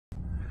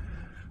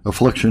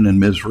Affliction and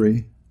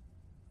misery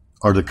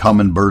are the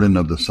common burden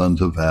of the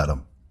sons of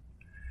Adam.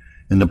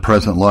 In the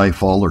present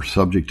life, all are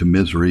subject to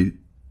misery,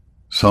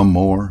 some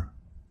more,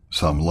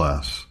 some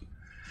less.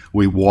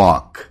 We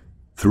walk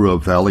through a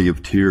valley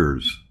of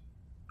tears,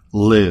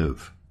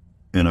 live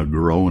in a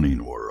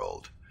groaning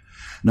world.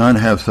 None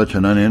have such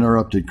an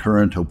uninterrupted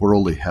current of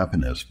worldly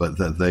happiness, but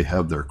that they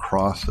have their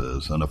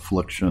crosses and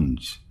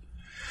afflictions.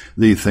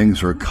 These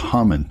things are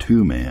common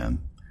to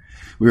man.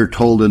 We are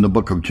told in the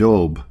book of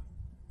Job,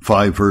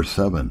 5 verse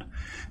 7,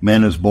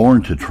 man is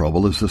born to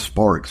trouble as the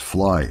sparks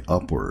fly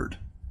upward.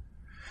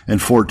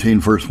 And 14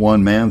 verse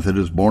 1, man that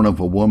is born of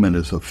a woman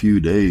is a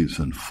few days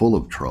and full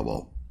of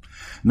trouble.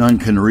 None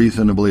can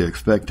reasonably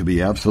expect to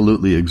be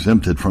absolutely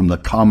exempted from the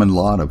common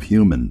lot of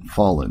human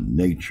fallen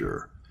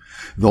nature.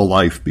 Though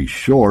life be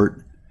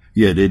short,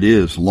 yet it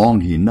is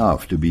long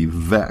enough to be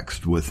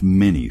vexed with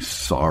many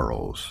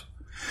sorrows.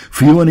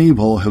 Few and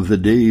evil have the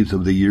days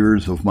of the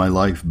years of my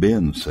life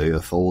been,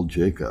 saith old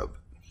Jacob.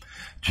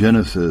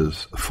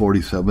 Genesis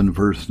 47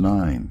 verse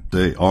 9.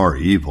 They are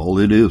evil,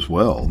 it is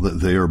well that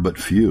they are but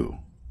few.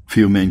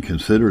 Few men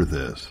consider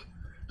this,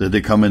 that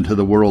they come into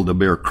the world to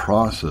bear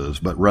crosses,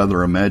 but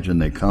rather imagine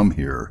they come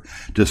here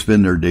to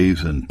spend their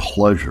days in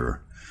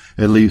pleasure.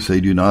 At least they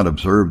do not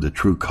observe the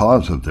true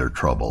cause of their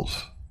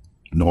troubles,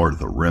 nor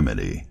the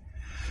remedy.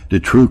 The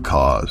true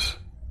cause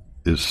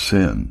is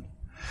sin.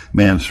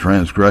 Man's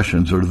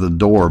transgressions are the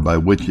door by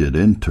which it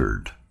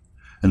entered,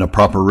 and a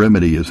proper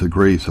remedy is the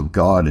grace of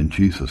God in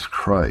Jesus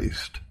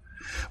Christ.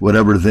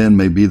 Whatever then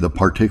may be the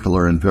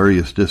particular and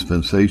various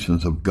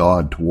dispensations of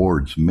God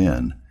towards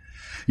men,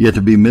 yet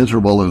to be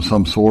miserable in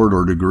some sort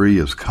or degree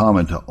is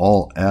common to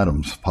all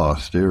Adam's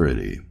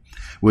posterity,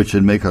 which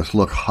should make us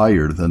look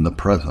higher than the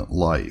present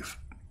life.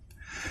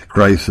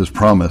 Christ has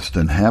promised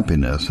an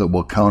happiness that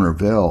will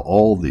countervail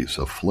all these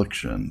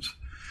afflictions.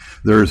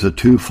 There is a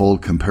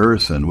twofold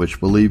comparison which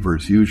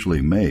believers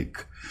usually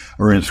make,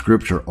 or in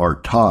Scripture are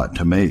taught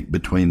to make,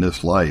 between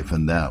this life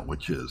and that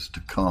which is to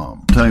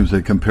come. Sometimes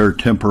they compare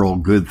temporal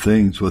good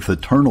things with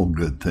eternal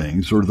good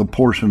things, or the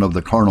portion of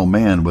the carnal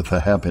man with the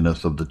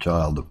happiness of the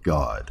child of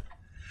God.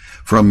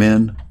 From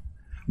men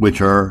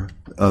which are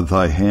of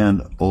thy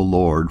hand, O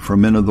Lord,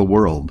 from men of the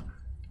world,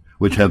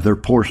 which have their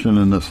portion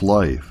in this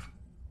life,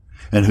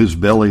 and whose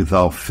belly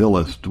thou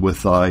fillest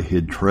with thy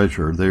hid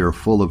treasure, they are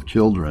full of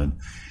children,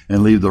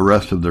 and leave the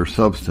rest of their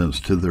substance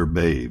to their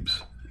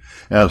babes.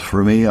 As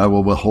for me, I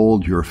will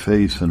behold your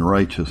face in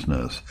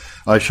righteousness.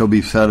 I shall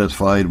be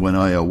satisfied when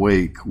I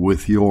awake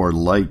with your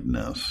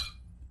likeness.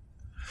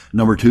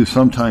 Number 2,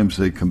 sometimes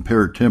they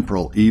compare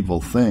temporal evil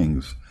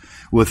things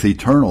with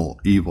eternal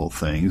evil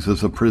things,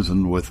 as a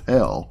prison with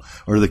hell,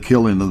 or the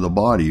killing of the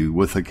body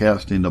with the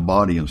casting the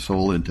body and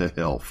soul into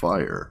hell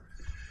fire.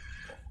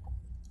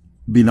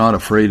 Be not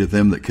afraid of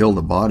them that kill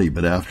the body,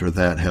 but after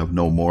that have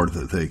no more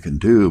that they can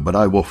do. But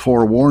I will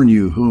forewarn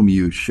you whom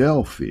you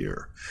shall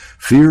fear.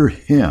 Fear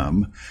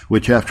him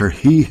which after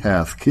he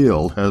hath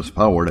killed has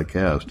power to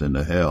cast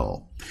into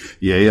hell.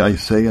 Yea, I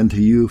say unto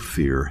you,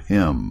 fear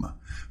him.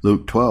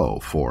 Luke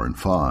 12, 4 and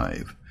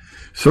 5.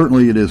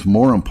 Certainly it is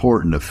more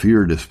important to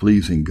fear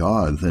displeasing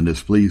God than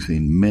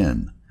displeasing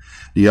men.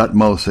 The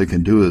utmost they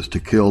can do is to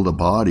kill the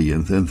body,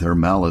 and then their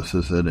malice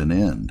is at an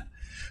end.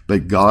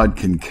 But God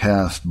can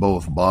cast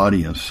both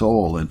body and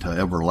soul into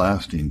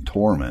everlasting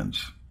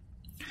torments.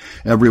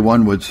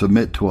 Everyone would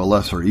submit to a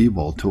lesser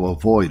evil to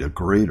avoid a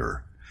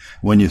greater.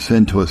 When you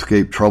sin to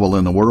escape trouble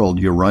in the world,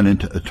 you run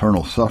into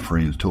eternal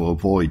sufferings to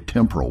avoid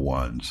temporal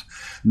ones.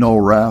 No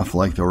wrath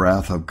like the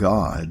wrath of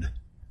God,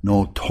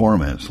 no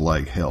torments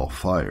like hell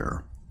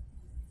fire.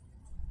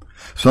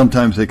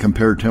 Sometimes they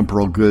compare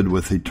temporal good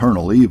with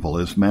eternal evil,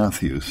 as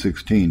Matthew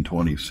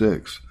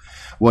 16:26.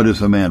 What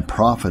is a man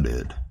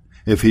profited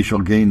if he shall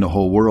gain the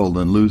whole world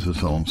and lose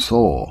his own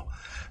soul?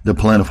 The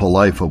plentiful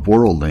life of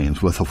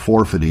worldlings with the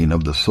forfeiting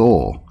of the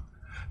soul,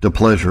 the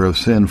pleasure of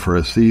sin for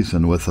a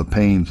season with the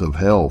pains of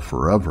hell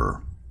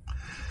forever.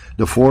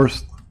 The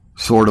fourth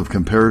sort of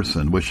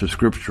comparison which the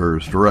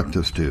Scriptures direct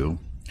us to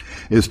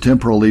is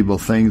temporal evil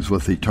things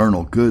with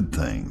eternal good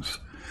things.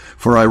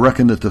 For I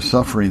reckon that the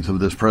sufferings of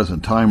this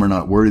present time are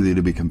not worthy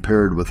to be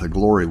compared with the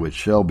glory which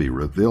shall be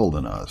revealed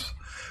in us.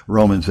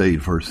 Romans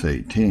 8 verse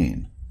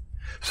 18.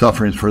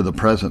 Sufferings for the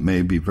present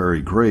may be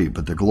very great,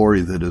 but the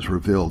glory that is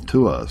revealed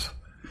to us,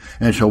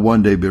 and shall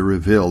one day be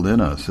revealed in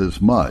us,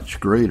 is much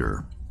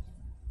greater.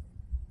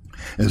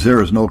 As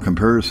there is no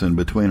comparison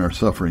between our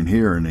suffering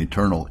here and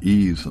eternal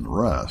ease and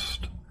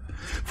rest.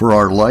 For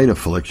our light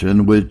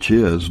affliction, which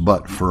is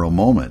but for a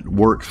moment,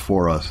 works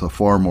for us a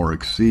far more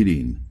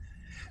exceeding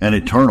and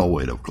eternal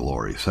weight of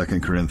glory.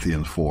 2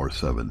 Corinthians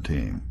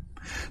 4:17.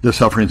 The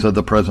sufferings of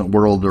the present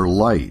world are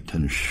light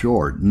and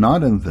short,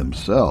 not in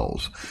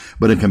themselves,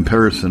 but in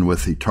comparison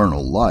with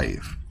eternal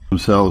life.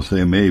 Themselves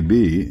they may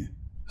be,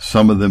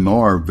 some of them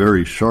are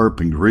very sharp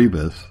and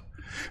grievous,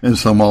 and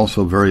some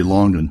also very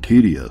long and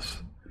tedious.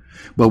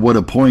 But what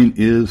a point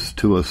is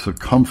to a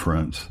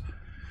circumference,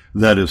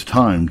 that is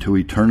time to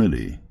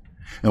eternity.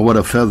 And what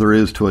a feather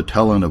is to a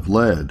talent of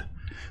lead,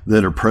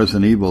 that are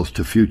present evils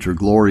to future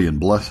glory and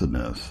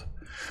blessedness.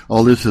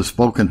 All this is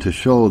spoken to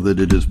show that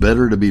it is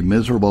better to be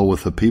miserable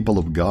with the people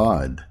of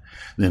God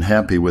than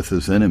happy with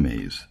his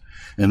enemies,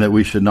 and that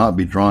we should not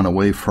be drawn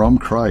away from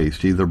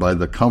Christ either by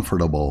the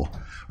comfortable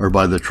or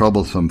by the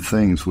troublesome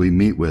things we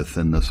meet with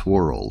in this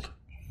world.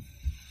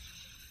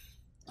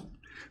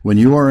 When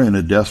you are in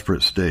a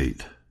desperate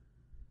state,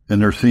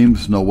 and there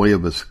seems no way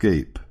of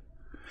escape,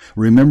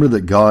 remember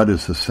that God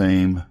is the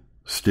same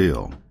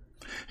still.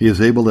 He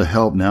is able to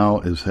help now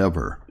as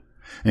ever,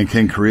 and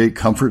can create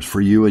comforts for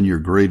you in your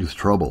greatest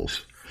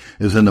troubles.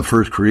 As in the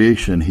first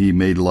creation, he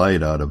made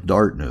light out of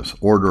darkness,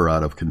 order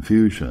out of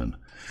confusion.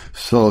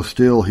 So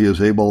still he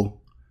is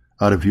able,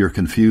 out of your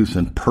confused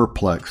and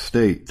perplexed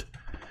state,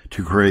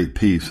 to create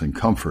peace and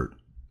comfort.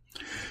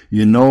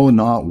 You know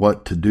not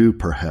what to do,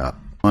 perhaps.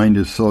 Mind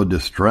is so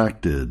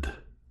distracted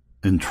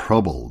and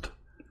troubled.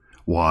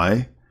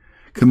 Why?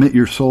 Commit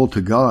your soul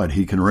to God.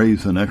 He can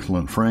raise an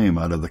excellent frame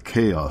out of the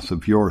chaos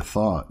of your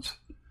thoughts.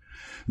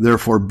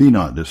 Therefore be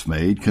not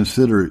dismayed.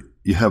 Consider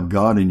you have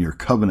God in your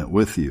covenant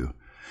with you,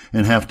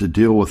 and have to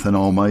deal with an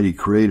almighty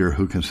Creator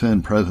who can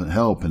send present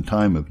help in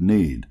time of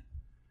need.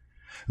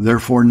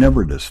 Therefore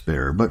never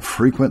despair, but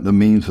frequent the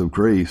means of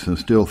grace, and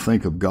still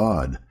think of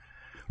God,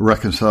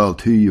 reconciled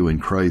to you in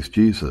Christ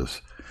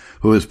Jesus,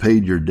 who has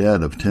paid your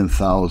debt of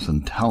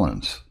 10,000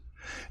 talents,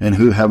 and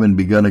who, having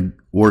begun a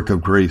work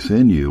of grace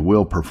in you,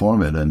 will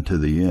perform it unto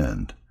the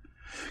end.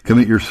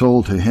 Commit your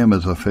soul to him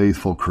as a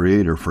faithful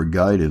Creator for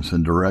guidance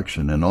and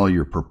direction in all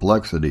your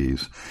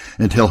perplexities,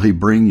 until he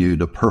bring you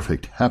to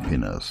perfect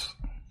happiness.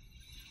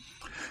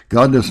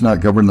 God does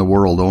not govern the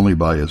world only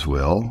by his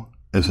will,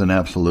 as an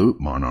absolute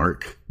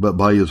monarch, but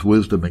by his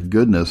wisdom and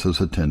goodness as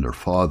a tender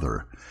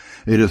father.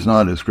 It is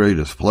not his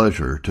greatest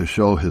pleasure to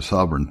show his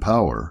sovereign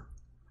power,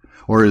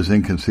 or his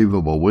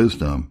inconceivable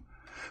wisdom,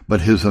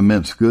 but his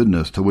immense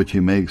goodness, to which he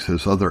makes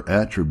his other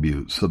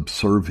attributes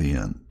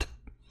subservient.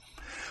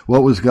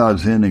 What was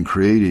God's end in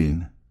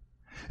creating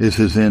is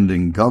his end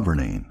in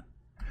governing,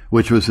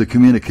 which was the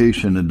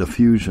communication and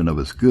diffusion of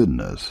his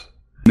goodness.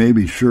 You may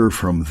be sure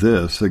from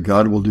this that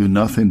God will do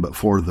nothing but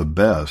for the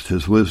best,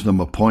 his wisdom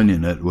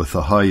appointing it with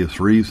the highest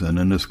reason,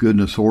 and his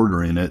goodness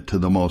ordering it to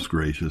the most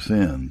gracious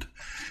end.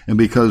 And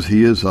because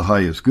he is the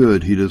highest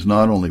good, he does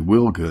not only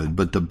will good,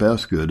 but the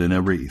best good in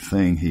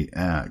everything he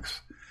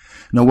acts.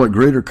 Now what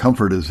greater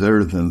comfort is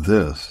there than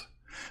this,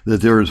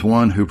 that there is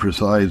one who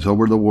presides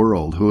over the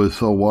world, who is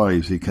so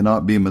wise he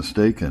cannot be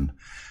mistaken,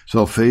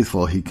 so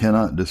faithful he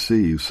cannot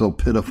deceive, so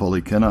pitiful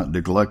he cannot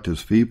neglect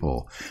his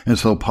people, and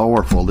so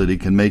powerful that he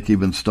can make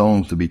even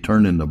stones to be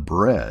turned into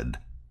bread,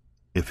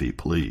 if he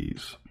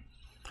please.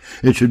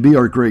 It should be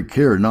our great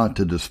care not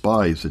to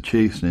despise the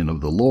chastening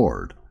of the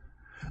Lord,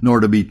 nor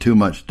to be too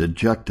much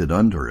dejected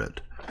under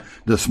it.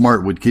 The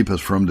smart would keep us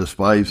from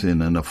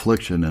despising an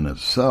affliction in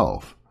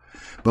itself,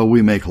 but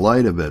we make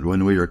light of it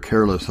when we are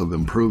careless of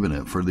improving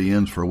it for the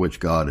ends for which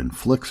God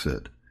inflicts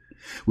it.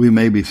 We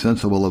may be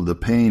sensible of the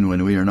pain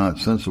when we are not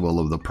sensible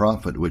of the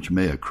profit which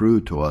may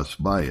accrue to us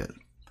by it.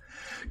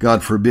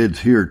 God forbids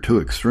here two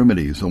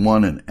extremities, the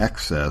one an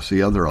excess,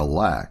 the other a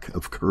lack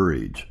of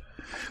courage.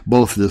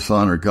 Both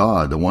dishonor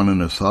God, the one in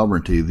his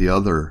sovereignty, the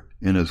other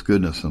in his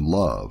goodness and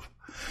love.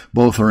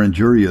 Both are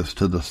injurious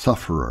to the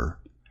sufferer,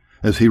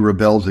 as he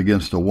rebels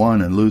against the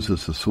one and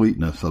loses the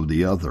sweetness of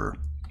the other.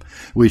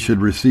 We should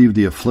receive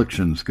the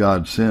afflictions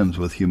God sends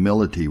with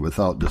humility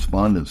without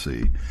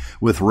despondency,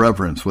 with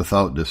reverence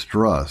without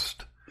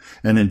distrust,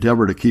 and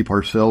endeavor to keep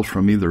ourselves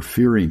from either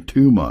fearing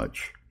too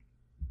much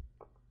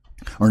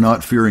or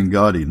not fearing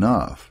God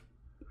enough.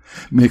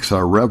 Mix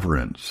our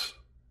reverence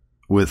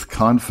with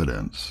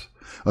confidence,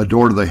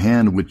 adore the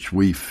hand which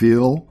we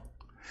feel,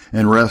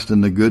 and rest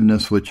in the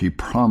goodness which he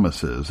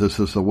promises. This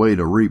is the way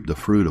to reap the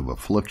fruit of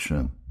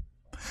affliction.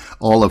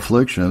 All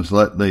afflictions,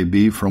 let they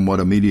be from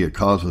what immediate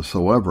causes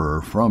soever,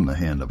 are from the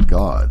hand of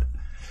God,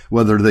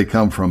 whether they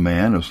come from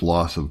man as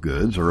loss of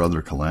goods or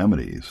other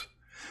calamities.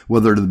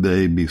 Whether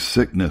they be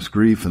sickness,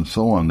 grief, and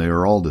so on, they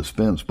are all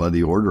dispensed by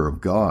the order of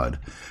God,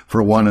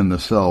 for one and the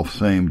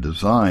self-same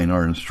design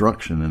are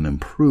instruction and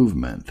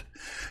improvement.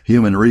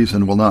 Human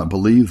reason will not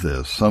believe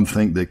this. Some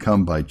think they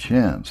come by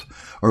chance,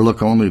 or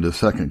look only to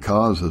second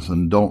causes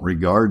and don't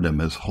regard them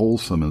as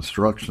wholesome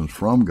instructions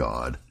from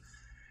God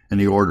and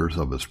the orders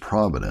of his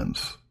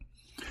providence.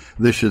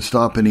 This should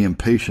stop any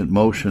impatient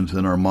motions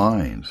in our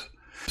minds.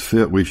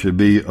 Fit we should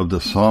be of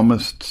the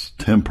psalmist's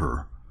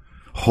temper.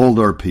 Hold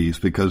our peace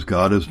because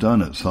God has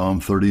done it.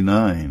 Psalm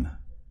 39,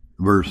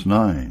 verse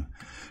 9.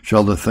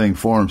 Shall the thing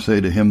formed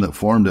say to him that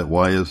formed it,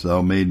 why hast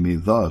thou made me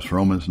thus?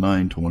 Romans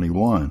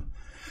 9:21.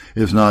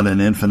 Is not an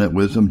infinite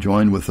wisdom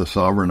joined with the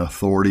sovereign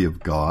authority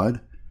of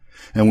God?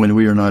 And when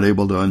we are not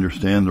able to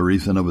understand the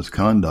reason of his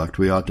conduct,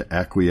 we ought to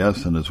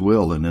acquiesce in his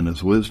will and in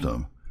his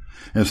wisdom,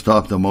 and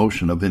stop the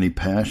motion of any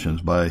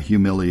passions by a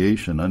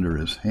humiliation under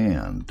his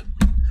hand.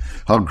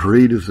 How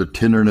great is the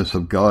tenderness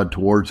of God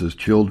towards his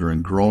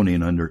children,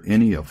 groaning under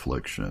any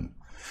affliction.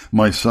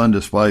 My son,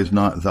 despise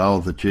not thou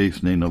the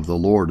chastening of the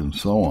Lord, and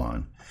so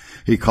on.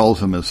 He calls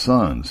them his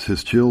sons,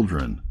 his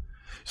children.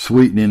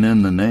 sweetening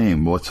in the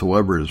name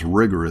whatsoever is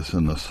rigorous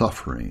in the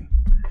suffering.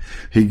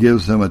 He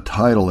gives them a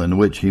title in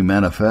which he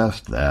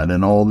manifests that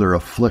in all their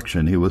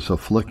affliction he was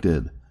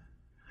afflicted.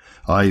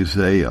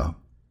 Isaiah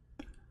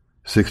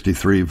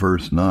 63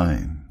 verse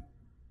 9.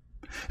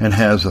 And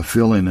has a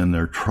filling in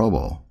their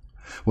trouble.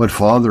 What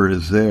father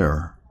is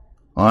there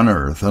on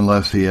earth,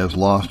 unless he has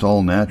lost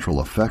all natural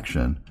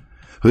affection,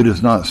 who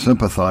does not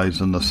sympathize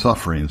in the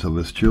sufferings of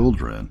his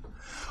children?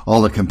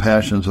 All the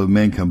compassions of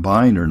men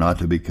combined are not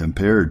to be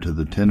compared to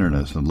the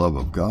tenderness and love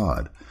of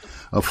God.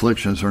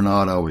 Afflictions are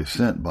not always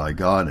sent by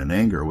God in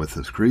anger with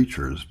his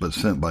creatures, but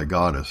sent by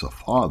God as a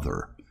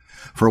father.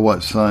 For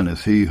what son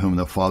is he whom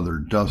the Father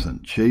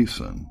doesn't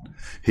chasten?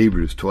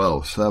 Hebrews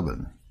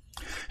 12:7.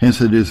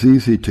 Hence it is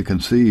easy to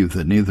conceive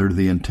that neither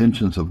the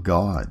intentions of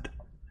God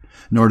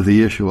nor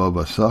the issue of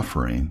a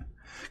suffering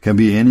can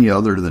be any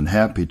other than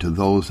happy to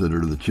those that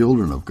are the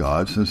children of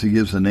God, since he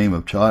gives the name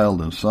of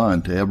child and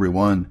son to every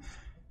one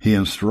he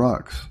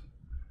instructs,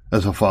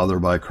 as a father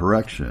by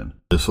correction.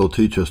 This will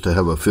teach us to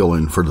have a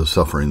feeling for the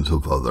sufferings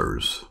of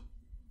others.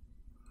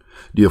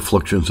 The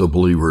afflictions of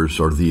believers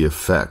are the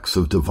effects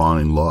of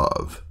divine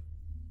love.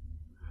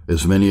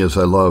 As many as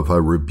I love, I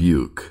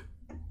rebuke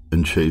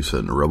and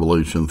chasten,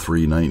 Revelation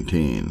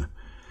 3:19.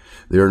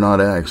 They are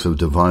not acts of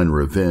divine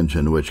revenge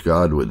in which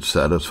God would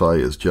satisfy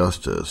his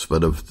justice,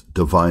 but of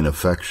divine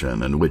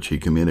affection in which he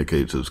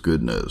communicates his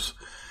goodness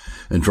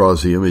and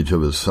draws the image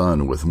of his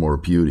Son with more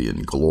beauty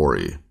and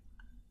glory.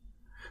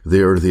 They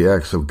are the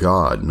acts of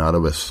God, not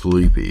of a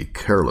sleepy,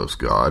 careless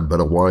God, but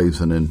a wise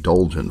and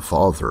indulgent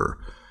Father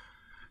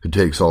who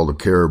takes all the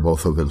care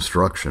both of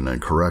instruction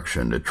and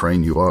correction to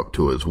train you up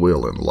to his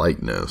will and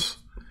likeness.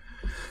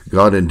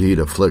 God indeed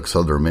afflicts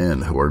other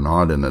men who are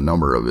not in the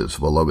number of his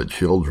beloved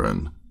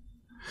children.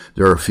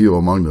 There are few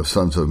among the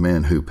sons of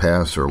men who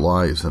pass their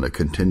lives in a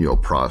continual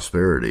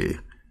prosperity,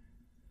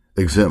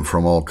 exempt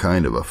from all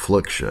kind of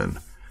affliction,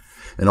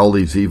 and all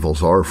these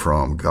evils are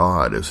from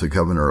God as the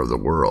governor of the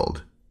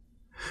world.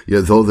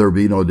 Yet though there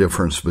be no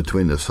difference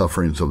between the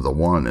sufferings of the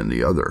one and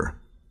the other,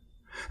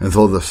 and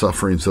though the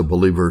sufferings of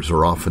believers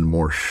are often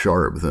more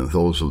sharp than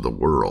those of the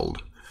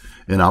world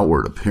in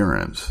outward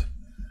appearance,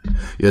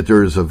 yet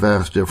there is a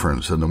vast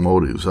difference in the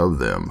motives of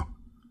them.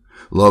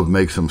 Love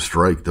makes him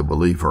strike the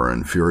believer,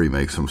 and fury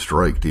makes him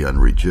strike the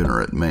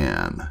unregenerate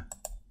man.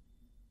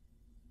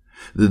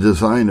 The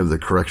design of the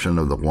correction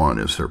of the one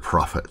is their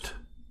profit,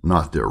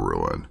 not their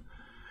ruin.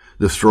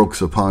 The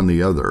strokes upon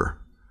the other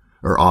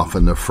are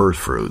often the first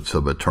fruits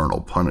of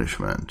eternal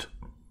punishment.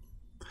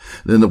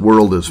 Then the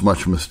world is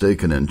much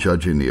mistaken in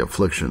judging the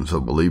afflictions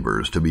of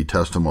believers to be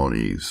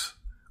testimonies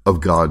of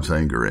God's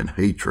anger and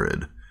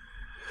hatred.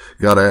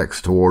 God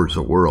acts towards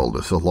the world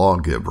as a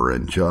lawgiver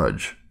and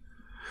judge,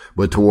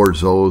 but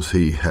towards those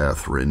he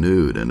hath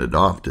renewed and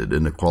adopted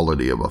in the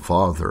quality of a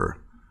father.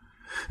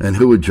 And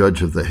who would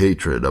judge of the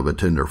hatred of a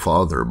tender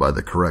father by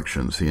the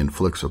corrections he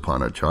inflicts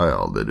upon a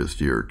child that is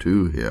dear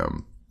to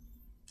him?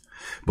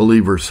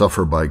 Believers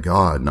suffer by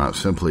God not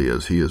simply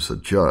as he is a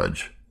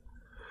judge,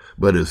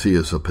 but as he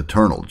is a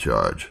paternal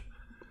judge.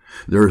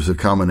 There is a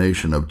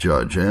combination of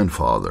judge and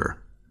father.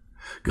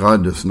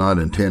 God does not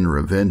intend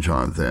revenge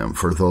on them,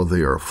 for though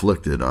they are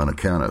afflicted on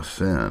account of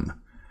sin,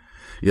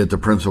 yet the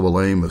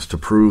principal aim is to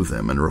prove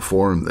them and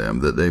reform them,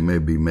 that they may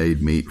be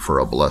made meet for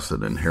a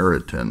blessed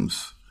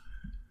inheritance.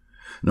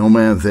 No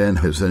man then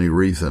has any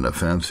reason to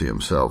fancy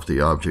himself the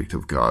object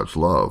of God's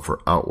love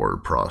for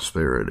outward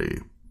prosperity.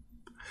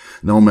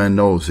 No man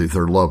knows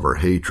either love or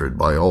hatred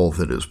by all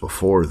that is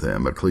before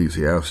them,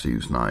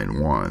 Ecclesiastes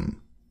 9:1.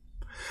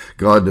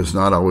 God does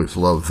not always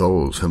love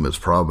those whom his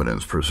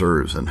providence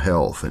preserves in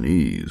health and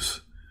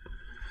ease.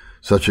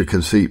 Such a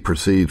conceit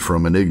proceeds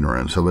from an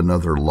ignorance of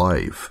another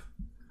life,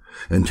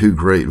 and too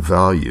great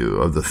value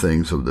of the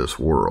things of this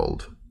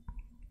world.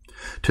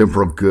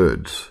 Temporal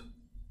goods,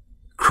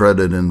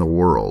 credit in the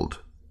world,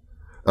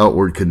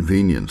 outward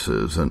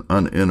conveniences, and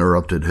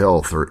uninterrupted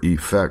health are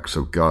effects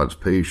of God's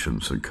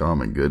patience and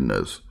common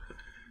goodness,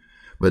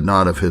 but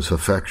not of his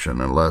affection,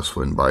 unless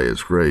when by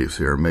his grace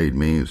they are made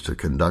means to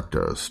conduct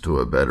us to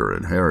a better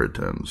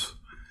inheritance.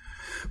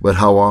 But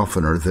how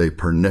often are they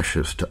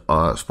pernicious to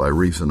us by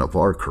reason of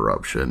our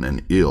corruption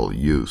and ill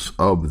use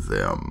of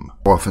them?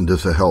 How often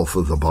does the health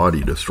of the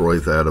body destroy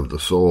that of the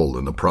soul,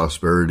 and the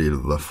prosperity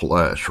of the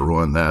flesh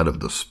ruin that of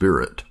the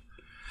spirit?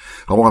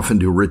 How often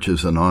do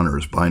riches and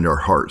honors bind our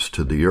hearts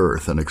to the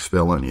earth and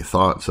expel any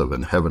thoughts of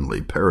an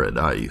heavenly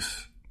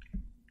paradise?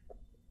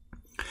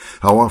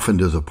 How often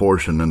does a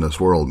portion in this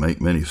world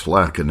make many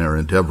slack in their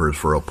endeavors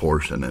for a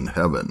portion in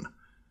heaven?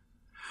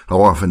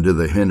 How often do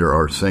they hinder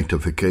our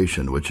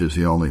sanctification, which is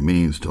the only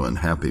means to an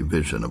happy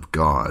vision of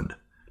God?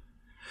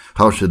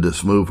 How should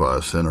this move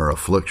us in our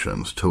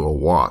afflictions to a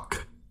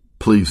walk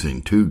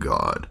pleasing to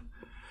God?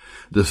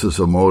 This is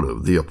a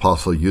motive the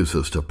apostle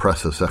uses to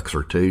press his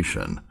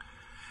exhortation,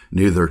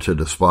 neither to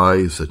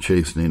despise the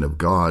chastening of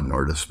God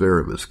nor despair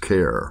of his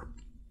care.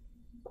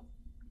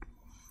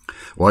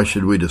 Why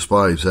should we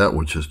despise that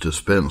which is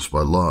dispensed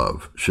by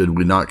love? Should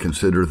we not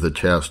consider the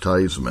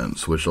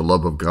chastisements which the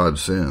love of God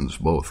sends,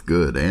 both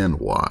good and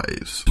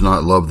wise? Is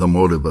not love the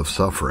motive of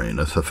suffering,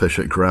 a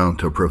sufficient ground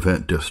to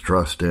prevent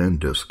distrust and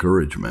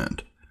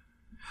discouragement?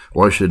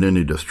 Why should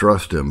any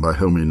distrust him by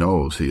whom he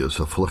knows he is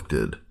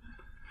afflicted?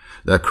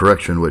 That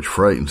correction which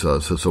frightens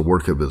us is a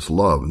work of his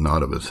love,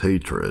 not of his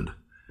hatred.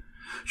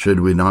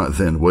 Should we not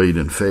then wait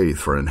in faith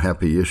for an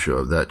happy issue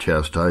of that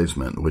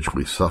chastisement which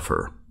we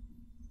suffer?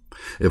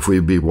 If we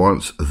be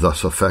once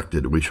thus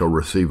affected, we shall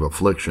receive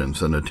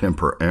afflictions in a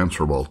temper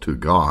answerable to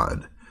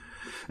God,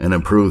 and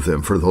improve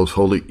them for those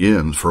holy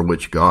ends for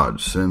which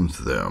God sends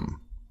them.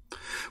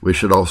 We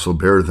should also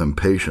bear them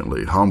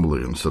patiently,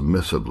 humbly, and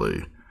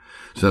submissively,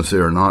 since they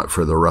are not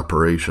for the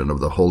reparation of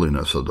the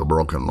holiness of the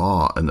broken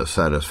law and the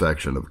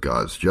satisfaction of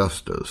God's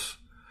justice,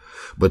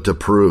 but to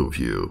prove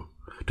you,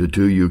 to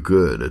do you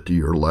good at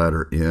your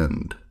latter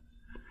end.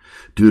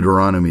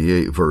 Deuteronomy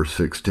 8, verse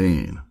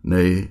 16,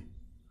 nay,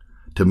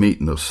 to meet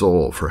in the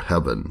soul for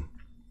heaven.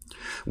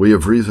 We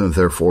have reason,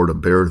 therefore, to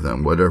bear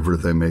them, whatever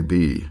they may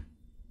be,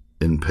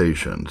 in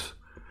patience.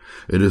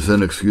 It is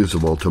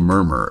inexcusable to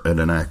murmur at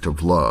an act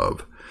of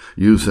love.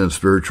 Use then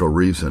spiritual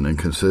reason in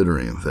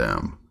considering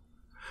them.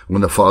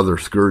 When the father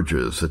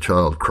scourges, the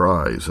child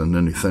cries, and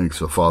then he thinks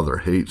the father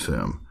hates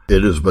him.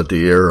 It is but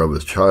the error of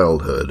his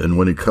childhood, and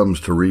when he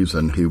comes to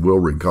reason, he will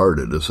regard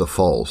it as a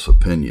false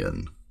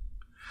opinion.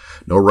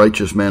 No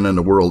righteous man in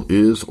the world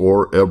is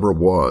or ever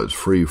was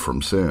free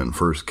from sin.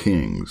 1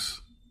 Kings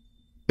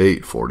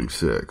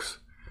 8:46.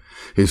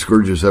 He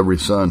scourges every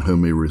son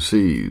whom he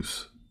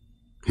receives.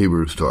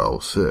 Hebrews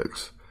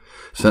 12:6.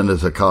 Sin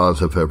is the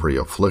cause of every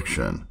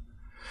affliction.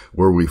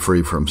 Were we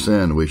free from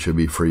sin, we should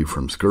be free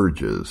from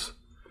scourges.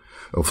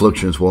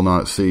 Afflictions will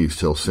not cease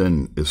till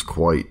sin is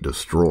quite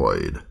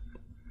destroyed,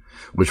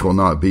 which will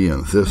not be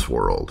in this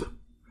world.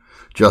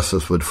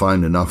 Justice would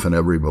find enough in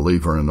every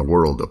believer in the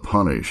world to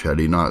punish had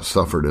he not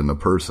suffered in the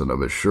person of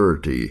his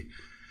surety,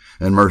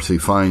 and mercy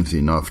finds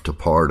enough to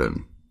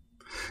pardon.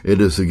 It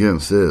is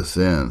against this,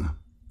 then,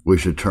 we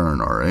should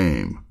turn our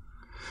aim.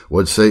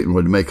 What Satan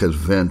would make us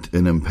vent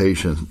in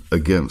impatience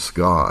against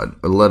God,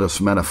 let us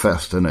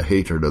manifest in a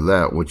hatred of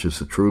that which is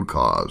the true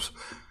cause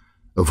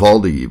of all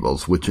the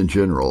evils which in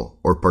general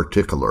or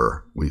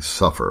particular we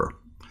suffer.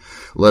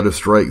 Let us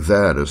strike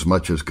that as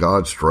much as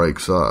God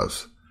strikes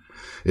us.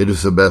 It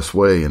is the best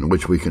way in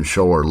which we can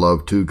show our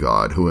love to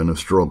God, who in his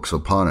strokes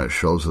upon us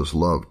shows his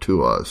love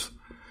to us.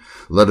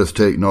 Let us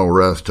take no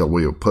rest till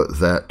we have put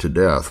that to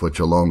death which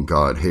alone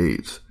God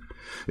hates.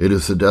 It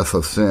is the death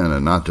of sin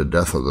and not the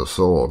death of the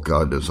soul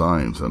God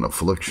designs in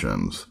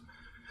afflictions.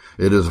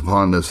 It is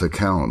upon this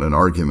account an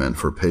argument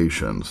for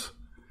patience.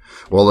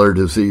 While our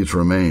disease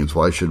remains,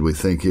 why should we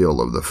think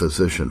ill of the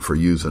physician for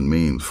using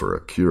means for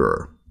a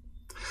cure?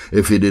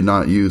 If he did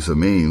not use the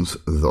means,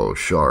 though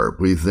sharp,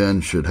 we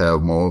then should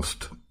have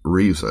most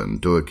reason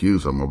to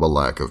accuse him of a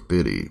lack of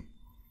pity.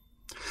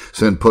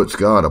 Sin puts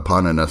God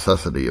upon a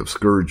necessity of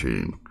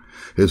scourging.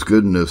 His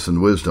goodness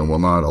and wisdom will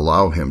not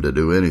allow him to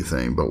do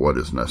anything but what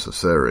is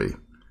necessary.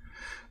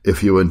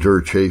 If you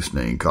endure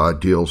chastening,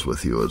 God deals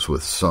with you as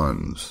with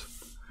sons.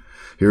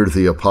 Here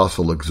the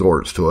apostle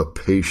exhorts to a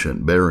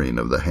patient bearing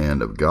of the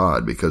hand of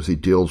God, because he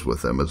deals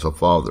with them as a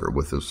father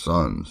with his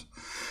sons,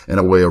 in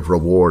a way of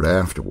reward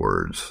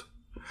afterwards.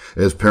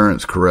 As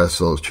parents caress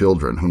those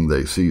children whom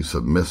they see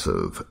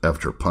submissive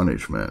after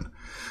punishment,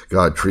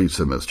 God treats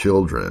them as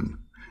children,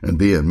 and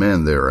being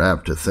men they are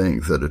apt to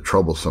think that a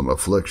troublesome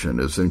affliction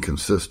is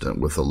inconsistent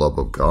with the love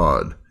of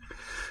God.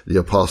 The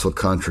apostle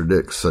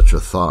contradicts such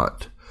a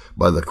thought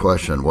by the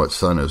question, what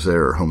son is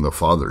there whom the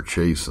father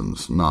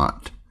chastens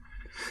not?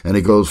 And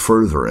he goes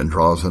further and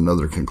draws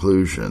another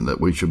conclusion,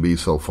 that we should be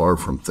so far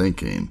from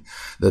thinking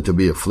that to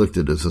be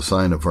afflicted is a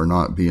sign of our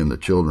not being the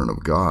children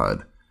of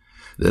God,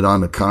 that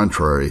on the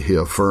contrary he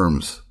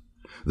affirms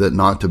that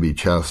not to be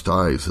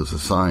chastised is a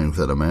sign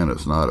that a man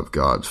is not of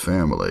God's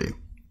family.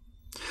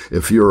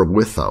 If you are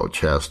without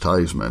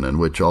chastisement, in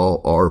which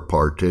all are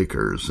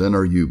partakers, then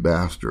are you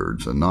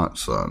bastards and not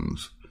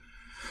sons.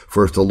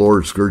 For if the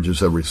Lord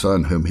scourges every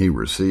son whom he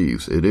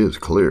receives, it is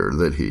clear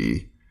that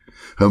he,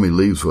 whom he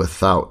leaves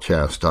without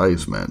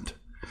chastisement,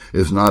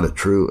 is not a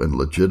true and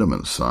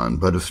legitimate son,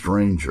 but a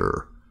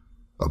stranger,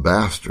 a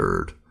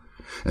bastard,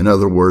 in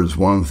other words,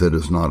 one that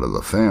is not of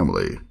the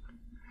family,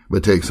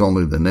 but takes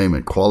only the name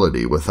and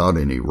quality without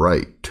any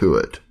right to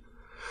it.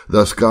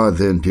 Thus God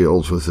then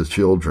deals with his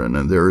children,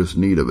 and there is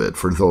need of it,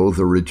 for though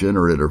the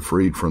regenerate are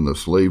freed from the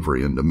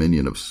slavery and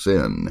dominion of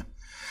sin,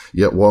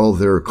 yet while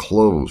they are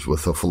clothed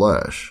with the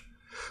flesh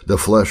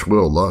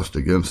will lust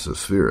against the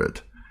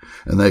spirit,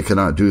 and they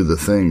cannot do the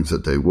things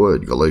that they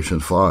would.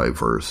 Galatians 5,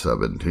 verse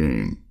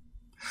 17.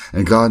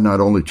 And God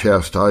not only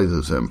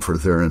chastises them for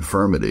their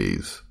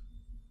infirmities,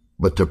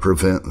 but to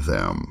prevent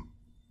them.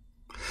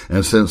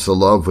 And since the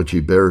love which he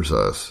bears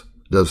us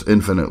does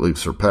infinitely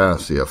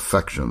surpass the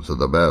affections of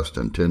the best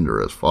and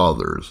tenderest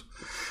fathers,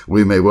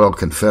 we may well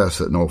confess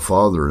that no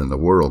father in the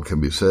world can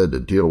be said to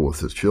deal with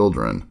his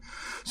children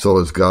so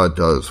as God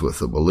does with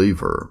the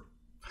believer.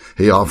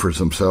 He offers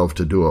himself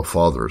to do a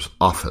father's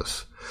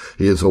office.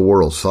 He is a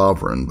world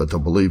sovereign, but the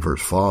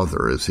believer's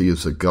father, as he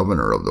is the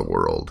governor of the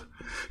world.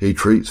 He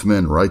treats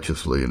men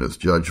righteously in his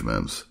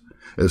judgments.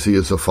 As he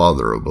is the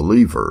father of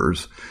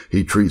believers,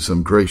 he treats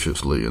them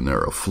graciously in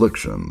their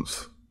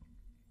afflictions.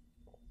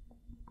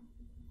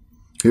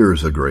 Here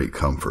is a great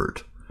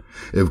comfort.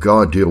 If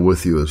God deal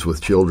with you as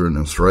with children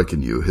and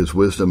striking you, his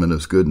wisdom and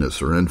his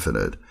goodness are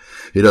infinite.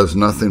 He does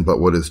nothing but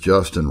what is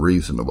just and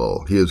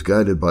reasonable. He is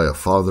guided by a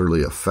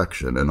fatherly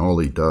affection in all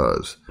he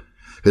does.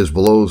 His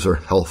blows are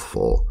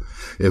healthful.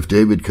 If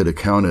David could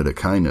account it a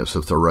kindness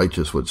if the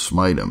righteous would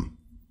smite him,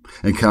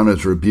 and count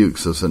his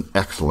rebukes as an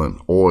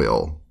excellent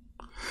oil,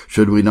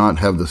 should we not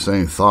have the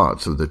same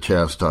thoughts of the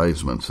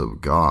chastisements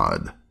of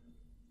God?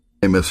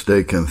 They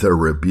mistaken their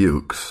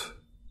rebukes.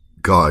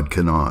 God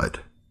cannot.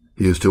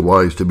 He is too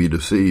wise to be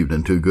deceived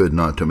and too good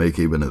not to make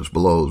even his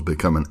blows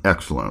become an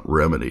excellent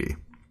remedy.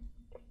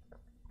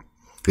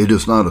 He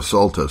does not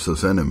assault us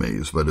as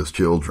enemies, but as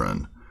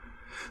children,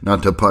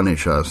 not to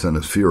punish us in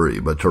his fury,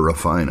 but to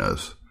refine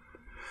us,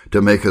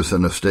 to make us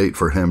in a state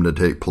for him to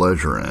take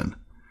pleasure in,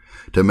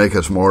 to make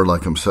us more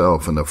like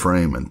himself in the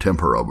frame and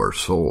temper of our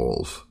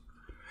souls.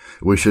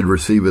 We should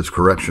receive his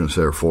corrections,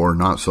 therefore,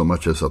 not so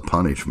much as a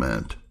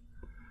punishment,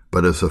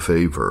 but as a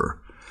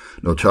favor.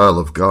 No child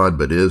of God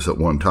but is at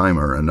one time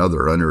or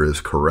another under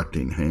his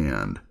correcting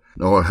hand.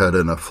 Noah had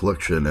an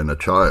affliction and a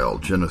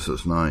child,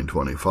 Genesis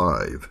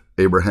 9:25.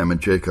 Abraham and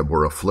Jacob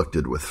were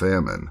afflicted with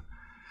famine.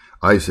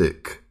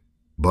 Isaac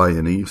by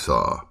an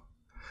Esau.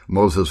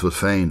 Moses was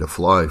fain to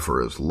fly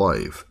for his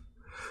life.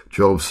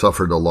 Job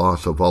suffered the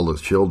loss of all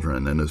his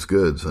children and his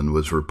goods and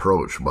was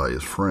reproached by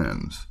his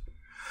friends.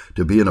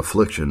 To be in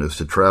affliction is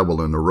to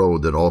travel in the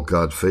road that all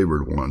God's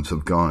favored ones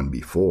have gone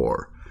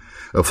before.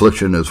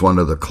 Affliction is one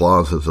of the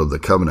clauses of the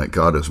covenant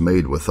God has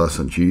made with us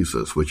in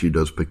Jesus, which he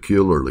does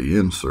peculiarly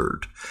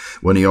insert.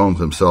 When he owns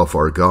himself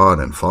our God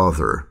and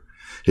Father,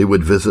 he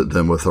would visit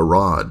them with a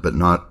rod, but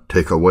not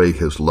take away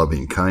his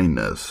loving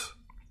kindness.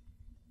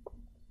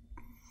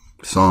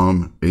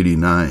 Psalm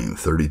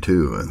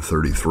 89:32 and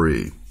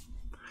 33.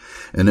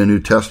 In the New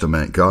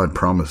Testament, God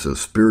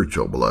promises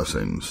spiritual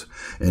blessings.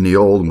 In the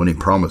Old, when he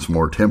promised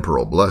more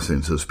temporal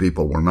blessings, his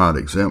people were not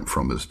exempt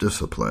from his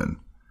discipline.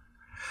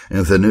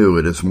 In the New,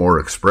 it is more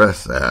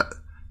expressed that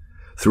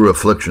through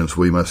afflictions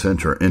we must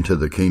enter into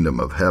the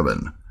kingdom of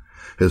heaven.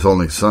 His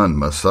only Son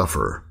must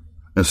suffer,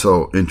 and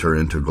so enter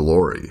into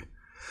glory.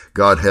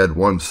 God had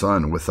one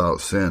Son without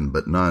sin,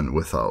 but none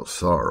without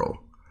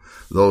sorrow.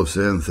 Those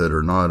then that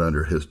are not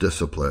under his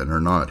discipline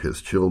are not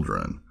his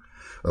children.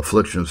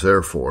 Afflictions,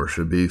 therefore,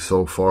 should be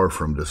so far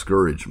from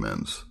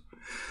discouragements,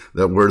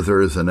 that where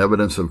there is an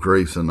evidence of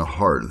grace in the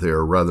heart, they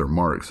are rather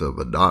marks of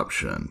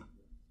adoption.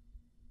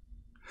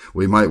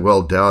 We might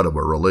well doubt of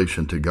our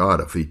relation to God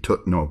if he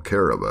took no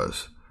care of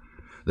us,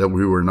 that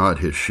we were not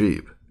his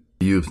sheep.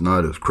 He used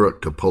not his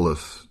crook to pull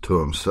us to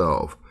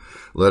himself.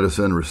 Let us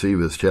then receive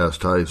his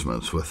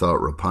chastisements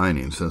without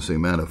repining, since he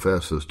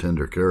manifests his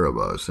tender care of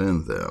us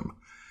in them,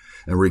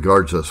 and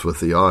regards us with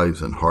the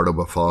eyes and heart of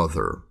a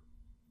father.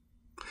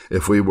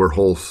 If we were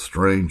whole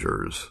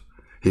strangers,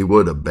 he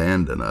would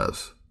abandon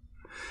us.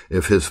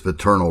 If his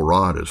paternal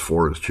rod is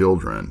for his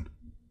children,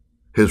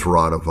 his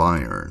rod of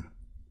iron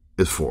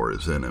is for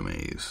his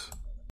enemies.